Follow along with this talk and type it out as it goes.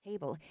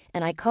table,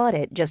 and I caught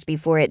it just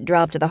before it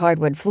dropped to the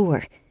hardwood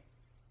floor.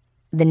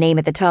 The name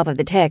at the top of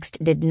the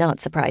text did not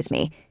surprise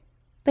me,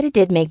 but it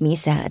did make me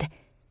sad.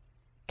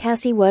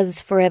 Cassie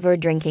was forever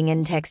drinking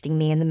and texting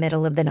me in the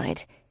middle of the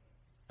night.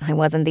 I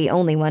wasn't the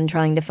only one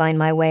trying to find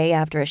my way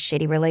after a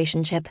shitty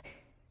relationship.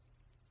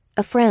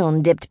 A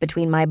frown dipped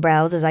between my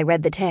brows as I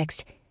read the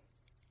text.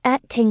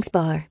 "At Tink's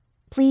Bar.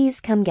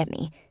 Please come get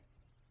me."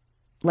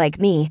 Like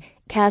me,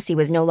 Cassie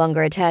was no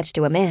longer attached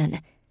to a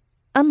man.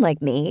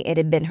 Unlike me, it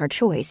had been her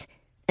choice,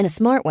 and a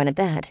smart one at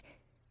that.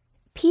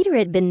 Peter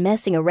had been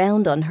messing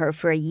around on her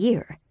for a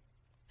year.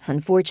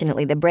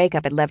 Unfortunately, the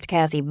breakup had left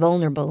Cassie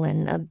vulnerable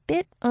and a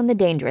bit on the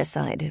dangerous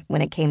side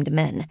when it came to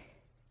men.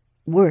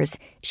 Worse,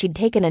 she'd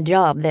taken a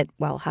job that,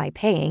 while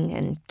high-paying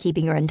and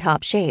keeping her in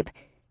top shape,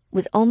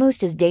 was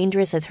almost as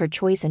dangerous as her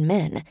choice in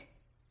men.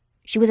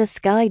 She was a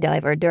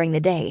skydiver during the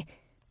day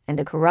and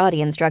a karate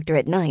instructor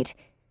at night,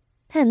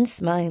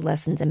 hence my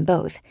lessons in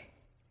both.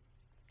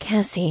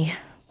 "Cassie,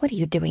 what are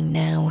you doing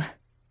now?"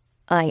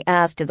 I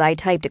asked as I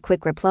typed a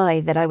quick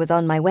reply that I was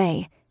on my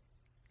way.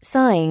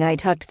 Sighing, I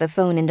tucked the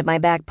phone into my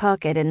back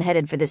pocket and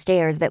headed for the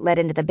stairs that led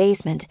into the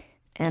basement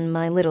and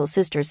my little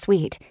sister's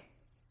suite.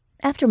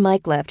 After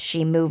Mike left,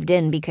 she moved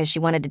in because she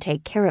wanted to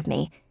take care of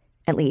me.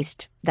 At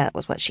least, that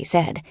was what she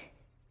said.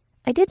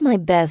 I did my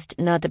best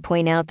not to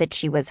point out that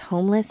she was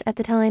homeless at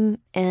the time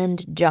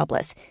and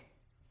jobless,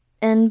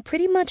 and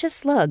pretty much a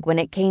slug when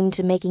it came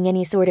to making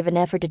any sort of an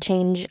effort to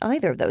change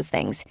either of those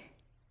things.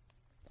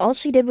 All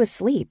she did was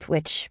sleep,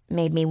 which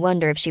made me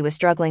wonder if she was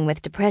struggling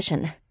with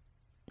depression.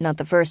 Not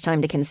the first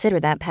time to consider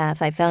that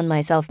path, I found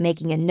myself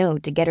making a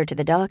note to get her to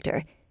the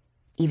doctor,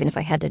 even if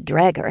I had to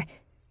drag her.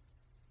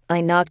 I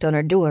knocked on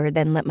her door,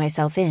 then let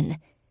myself in.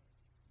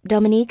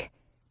 "Dominique,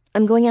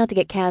 I'm going out to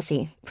get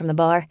Cassie from the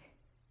bar.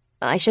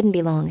 I shouldn't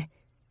be long."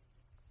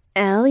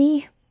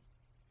 "Allie?"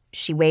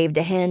 She waved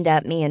a hand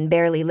at me and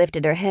barely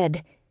lifted her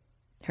head.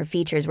 Her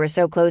features were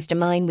so close to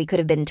mine we could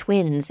have been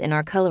twins in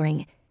our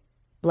coloring.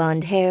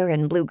 Blonde hair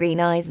and blue-green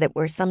eyes that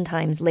were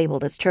sometimes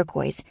labeled as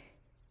turquoise.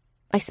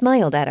 I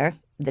smiled at her,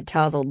 the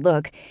tousled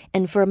look,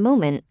 and for a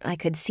moment I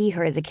could see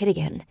her as a kid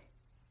again.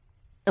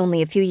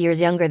 Only a few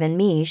years younger than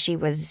me, she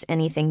was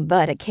anything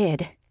but a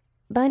kid.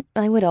 But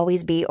I would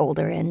always be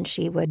older, and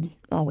she would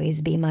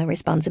always be my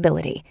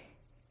responsibility.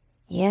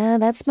 "Yeah,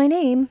 that's my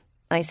name,"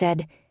 I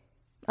said.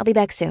 "I'll be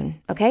back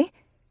soon, okay?"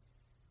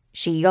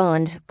 She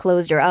yawned,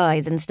 closed her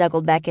eyes, and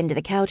snuggled back into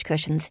the couch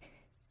cushions.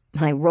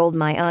 I rolled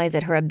my eyes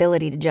at her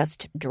ability to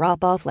just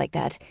drop off like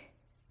that,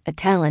 a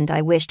talent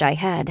I wished I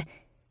had.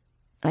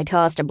 I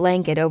tossed a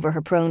blanket over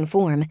her prone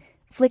form,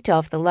 flicked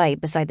off the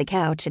light beside the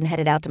couch, and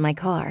headed out to my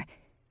car.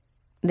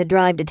 The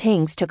drive to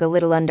Tink's took a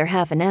little under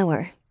half an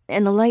hour,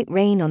 and the light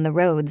rain on the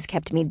roads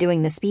kept me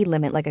doing the speed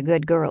limit like a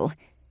good girl.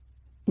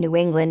 New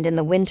England in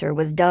the winter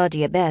was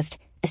dodgy at best,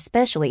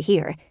 especially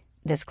here,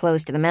 this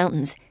close to the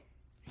mountains.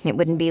 It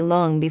wouldn't be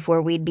long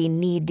before we'd be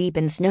knee-deep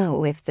in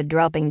snow if the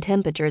dropping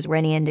temperatures were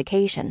any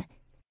indication.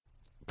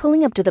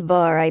 Pulling up to the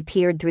bar, I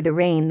peered through the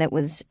rain that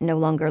was no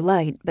longer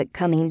light, but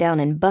coming down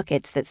in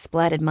buckets that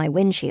splatted my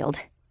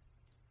windshield.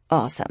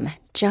 Awesome.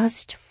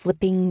 Just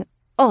flipping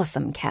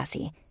awesome,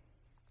 Cassie.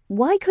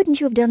 Why couldn't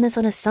you have done this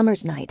on a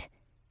summer's night?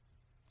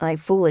 I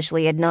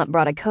foolishly had not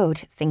brought a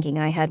coat, thinking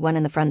I had one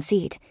in the front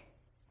seat.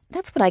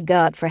 That's what I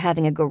got for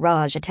having a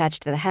garage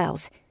attached to the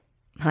house.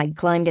 I'd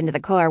climbed into the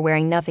car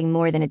wearing nothing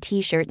more than a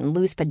t-shirt and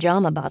loose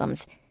pajama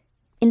bottoms,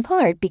 in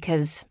part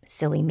because,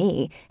 silly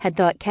me, had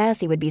thought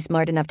Cassie would be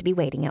smart enough to be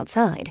waiting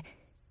outside.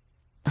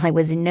 I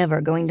was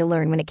never going to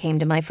learn when it came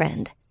to my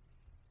friend.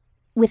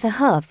 With a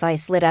huff, I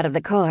slid out of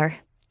the car,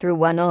 threw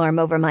one arm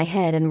over my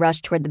head, and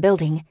rushed toward the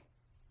building.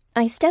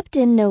 I stepped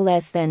in no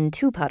less than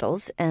 2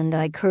 puddles, and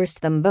I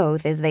cursed them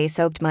both as they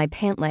soaked my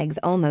pant legs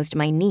almost to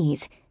my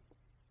knees.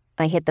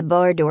 I hit the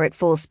bar door at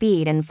full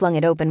speed and flung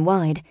it open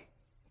wide.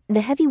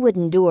 The heavy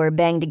wooden door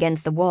banged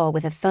against the wall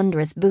with a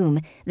thunderous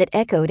boom that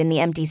echoed in the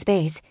empty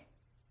space.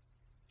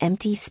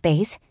 Empty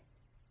space?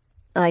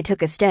 I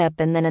took a step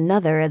and then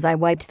another as I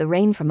wiped the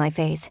rain from my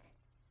face.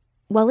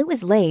 While it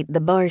was late, the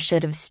bar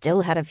should have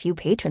still had a few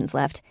patrons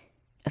left,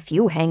 a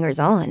few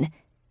hangers-on.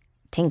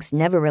 Tink's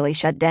never really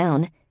shut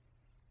down.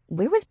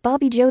 Where was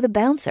Bobby Joe the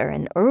bouncer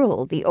and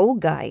Earl, the old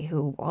guy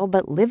who all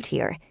but lived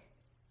here?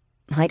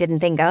 I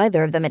didn't think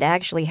either of them had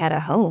actually had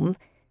a home,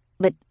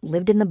 but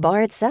lived in the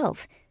bar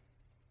itself.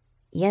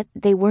 Yet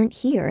they weren't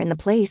here, and the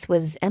place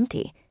was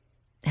empty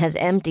as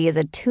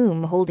a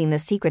tomb holding the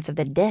secrets of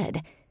the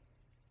dead.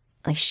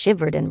 I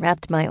shivered and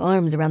wrapped my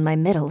arms around my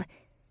middle.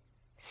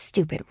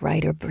 Stupid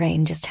writer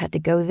brain just had to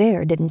go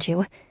there, didn't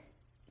you?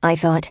 I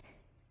thought.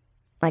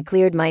 I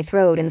cleared my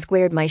throat and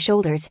squared my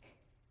shoulders.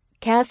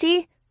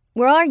 "Cassie,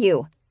 where are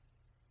you?"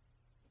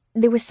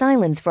 There was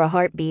silence for a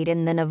heartbeat,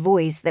 and then a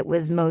voice that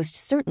was most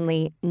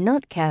certainly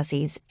not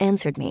Cassie's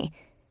answered me.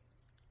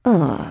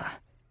 "Ah,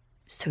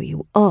 so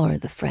you are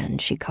the friend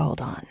she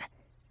called on.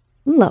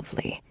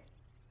 Lovely.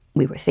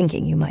 We were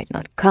thinking you might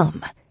not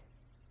come."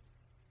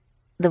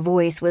 The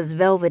voice was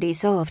velvety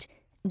soft,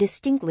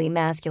 distinctly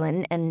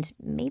masculine, and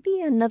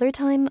maybe another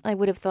time I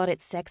would have thought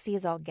it sexy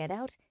as all get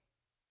out.